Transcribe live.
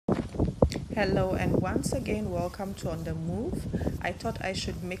Hello and once again welcome to On The Move. I thought I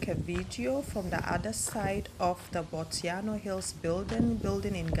should make a video from the other side of the Bortianor Hills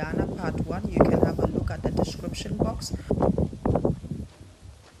building in Ghana Part 1. You can have a look at the description box.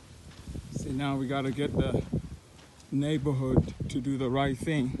 See, now we got to get the neighborhood to do the right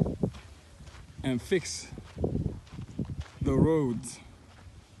thing and fix the roads.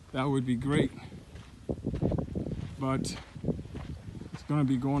 That would be great, but it's going to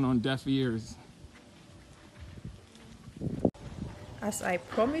be going on deaf ears. As I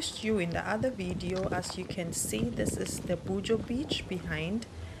promised you in the other video, as you can see, this is the Bojo Beach behind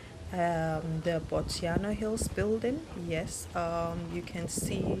the Bortianor Hills building. Yes, you can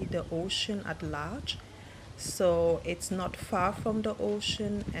see the ocean at large. So it's not far from the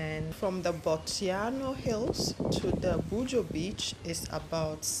ocean, and from the Bortianor Hills to the Bojo Beach is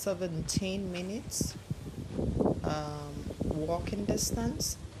about 17 minutes walking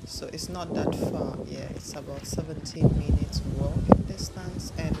distance. So it's not that far. Yeah, it's about 17 minutes walking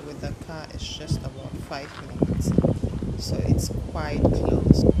distance, and with the car it's just about 5 minutes. So it's quite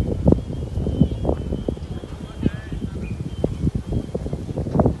close.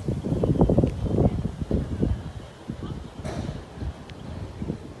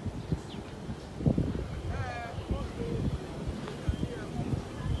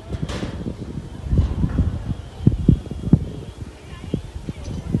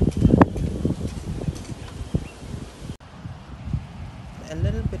 A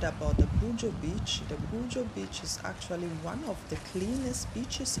little bit about the Bojo Beach. The Bojo Beach is actually one of the cleanest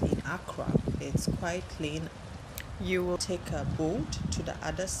beaches in Accra. It's quite clean. You will take a boat to the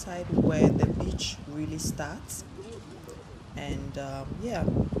other side where the beach really starts, and yeah,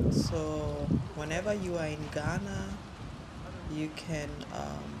 so whenever you are in Ghana you can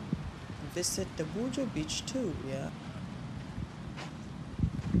visit the Bojo Beach too. Yeah,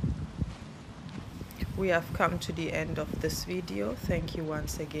 we have come to the end of this video. Thank you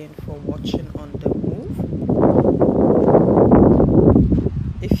once again for watching On The Move.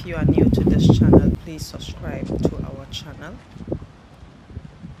 If you are new to this channel, please subscribe to our channel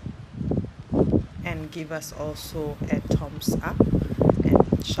and give us also a thumbs up,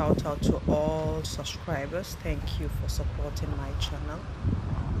 and shout out to all subscribers. Thank you for supporting my channel.